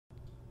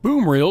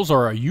Boom reels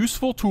are a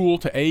useful tool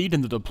to aid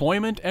in the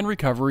deployment and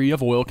recovery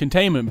of oil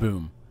containment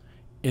boom.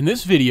 In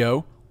this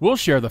video, we'll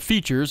share the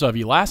features of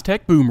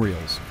Elastec boom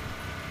reels.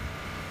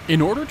 In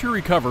order to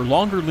recover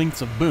longer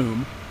lengths of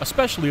boom,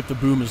 especially if the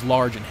boom is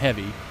large and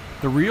heavy,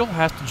 the reel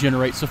has to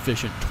generate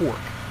sufficient torque.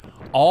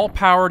 All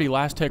powered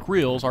Elastec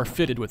reels are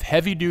fitted with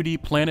heavy-duty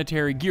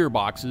planetary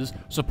gearboxes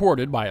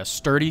supported by a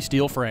sturdy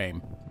steel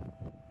frame.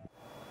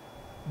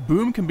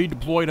 Boom can be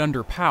deployed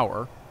under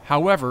power.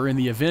 However, in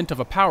the event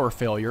of a power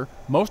failure,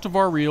 most of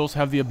our reels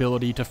have the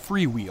ability to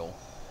freewheel.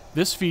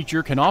 This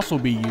feature can also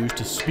be used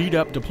to speed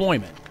up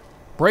deployment.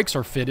 Brakes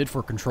are fitted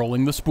for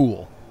controlling the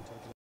spool.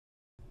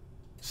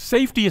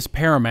 Safety is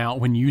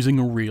paramount when using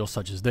a reel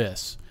such as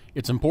this.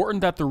 It's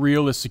important that the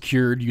reel is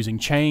secured using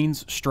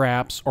chains,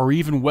 straps, or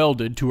even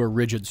welded to a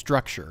rigid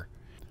structure.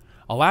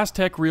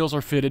 Elastec reels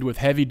are fitted with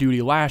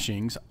heavy-duty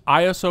lashings.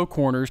 ISO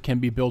corners can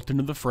be built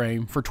into the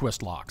frame for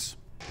twist locks.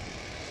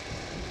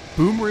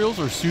 Boom reels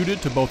are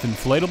suited to both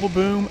inflatable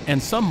boom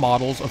and some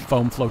models of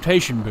foam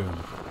flotation boom.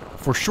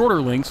 For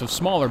shorter lengths of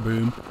smaller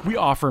boom, we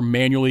offer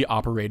manually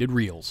operated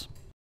reels.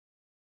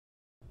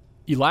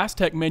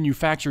 Elastec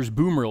manufactures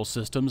boom reel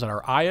systems at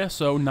our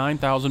ISO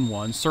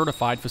 9001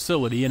 certified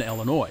facility in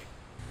Illinois.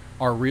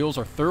 Our reels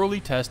are thoroughly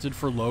tested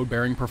for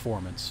load-bearing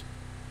performance.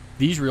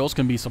 These reels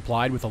can be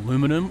supplied with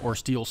aluminum or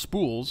steel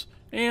spools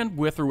and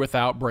with or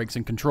without brakes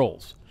and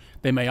controls.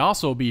 They may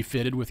also be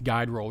fitted with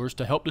guide rollers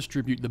to help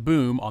distribute the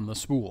boom on the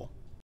spool.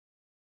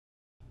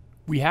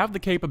 We have the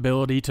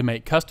capability to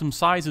make custom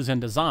sizes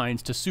and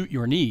designs to suit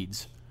your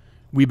needs.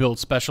 We build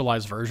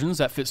specialized versions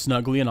that fit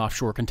snugly in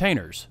offshore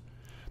containers.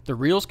 The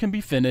reels can be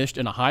finished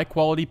in a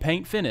high-quality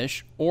paint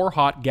finish or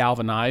hot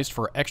galvanized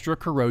for extra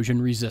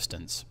corrosion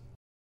resistance.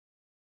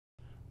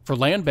 For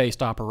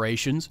land-based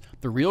operations,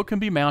 the reel can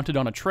be mounted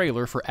on a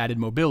trailer for added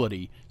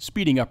mobility,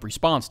 speeding up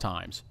response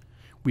times.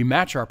 We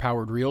match our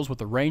powered reels with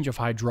a range of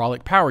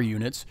hydraulic power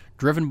units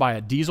driven by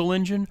a diesel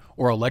engine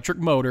or electric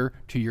motor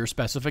to your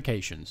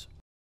specifications.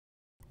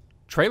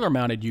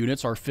 Trailer-mounted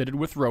units are fitted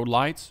with road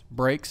lights,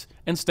 brakes,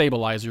 and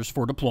stabilizers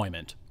for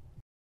deployment.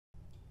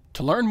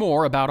 To learn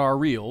more about our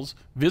reels,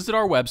 visit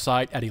our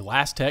website at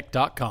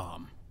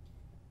elastec.com.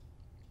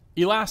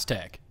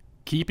 Elastec,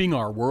 keeping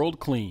our world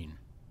clean.